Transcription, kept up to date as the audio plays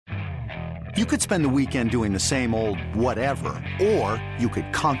You could spend the weekend doing the same old whatever, or you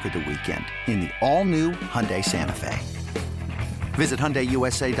could conquer the weekend in the all-new Hyundai Santa Fe. Visit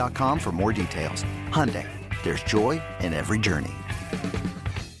HyundaiUSA.com for more details. Hyundai, there's joy in every journey.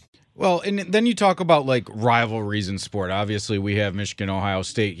 Well, and then you talk about like rivalries in sport. Obviously, we have Michigan, Ohio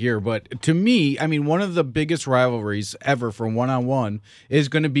State here, but to me, I mean, one of the biggest rivalries ever for one-on-one is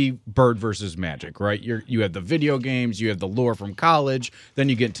going to be Bird versus Magic, right? You have the video games, you have the lore from college, then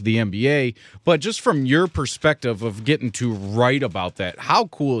you get to the NBA. But just from your perspective of getting to write about that, how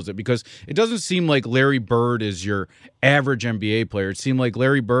cool is it? Because it doesn't seem like Larry Bird is your average NBA player. It seemed like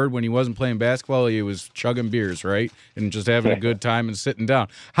Larry Bird, when he wasn't playing basketball, he was chugging beers, right? And just having a good time and sitting down.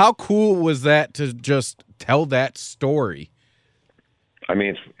 How cool was that to just tell that story? I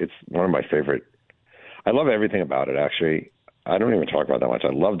mean, it's one of my favorite. I love everything about it, actually. I don't even talk about that much.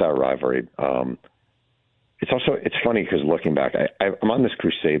 I love that rivalry. It's funny because looking back, I'm on this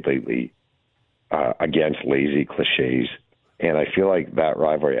crusade lately against lazy cliches, and I feel like that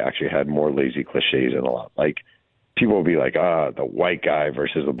rivalry actually had more lazy cliches in a lot. Like, people would be like, the white guy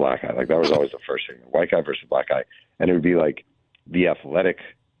versus the black guy. Like, that was always the first thing, the white guy versus the black guy. And it would be like the athletic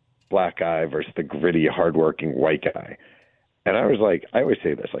black guy versus the gritty, hardworking white guy. And I was like, I always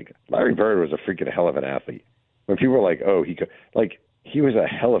say this, like, Larry Bird was a freaking hell of an athlete. When people were like, oh, he was a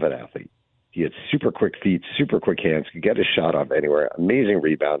hell of an athlete. He had super quick feet, super quick hands, could get his shot off anywhere, amazing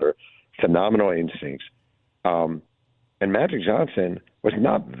rebounder, phenomenal instincts. And Magic Johnson was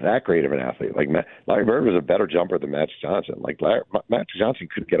not that great of an athlete. Like, Larry Bird was a better jumper than Magic Johnson. Like, Magic Johnson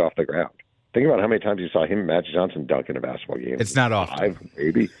couldn't get off the ground. Think about how many times you saw him and Magic Johnson dunk in a basketball game. It's not often. 5,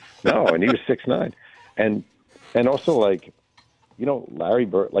 maybe. No, and he was 6'9". And also, like, you know, Larry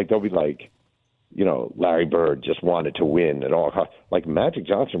Bird, like, they'll be like, you know, Larry Bird just wanted to win at all costs. Like, Magic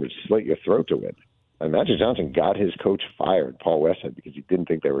Johnson would slit your throat to win. And Magic Johnson got his coach fired, Paul Westhead, because he didn't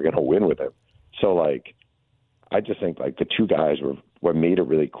think they were going to win with him. So, like, I just think, like, the two guys what made it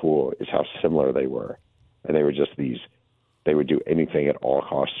really cool is how similar they were. And they were just they would do anything at all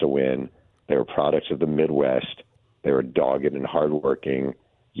costs to win. They were products of the Midwest. They were dogged and hardworking.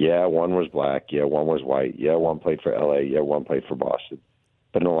 Yeah, one was black. Yeah, one was white. Yeah, one played for L.A. Yeah, one played for Boston.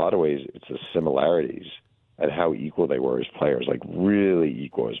 But in a lot of ways, it's the similarities and how equal they were as players, like really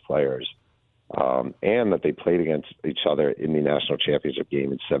equal as players. And that they played against each other in the national championship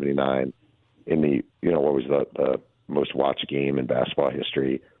game in '79 in the, you know, what was the most watched game in basketball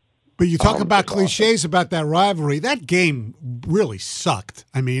history. But you talk about cliches about that rivalry. That game really sucked.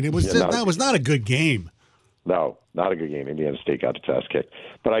 I mean, it was that was not a good game. No, not a good game. Indiana State got its ass kicked.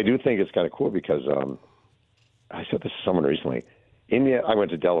 But I do think it's kind of cool because I said this to someone recently. I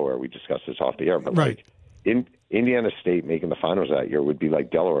went to Delaware. We discussed this off the air. But right. Like, Indiana State making the finals that year would be like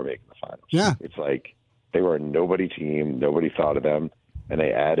Delaware making the finals. Yeah. It's like they were a nobody team. Nobody thought of them. And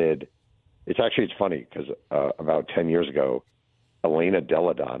they added – it's funny because about 10 years ago, Elena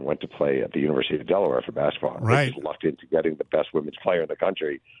Deladon went to play at the University of Delaware for basketball. Right. They just lucked into getting the best women's player in the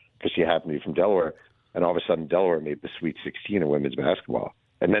country because she happened to be from Delaware. And all of a sudden, Delaware made the Sweet 16 in women's basketball.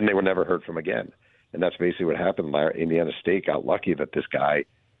 And then they were never heard from again. And that's basically what happened. Indiana State got lucky that this guy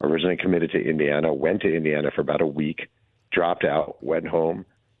originally committed to Indiana, went to Indiana for about a week, dropped out, went home,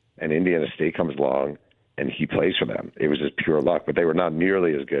 and Indiana State comes along, and he plays for them. It was just pure luck. But they were not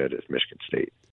nearly as good as Michigan State.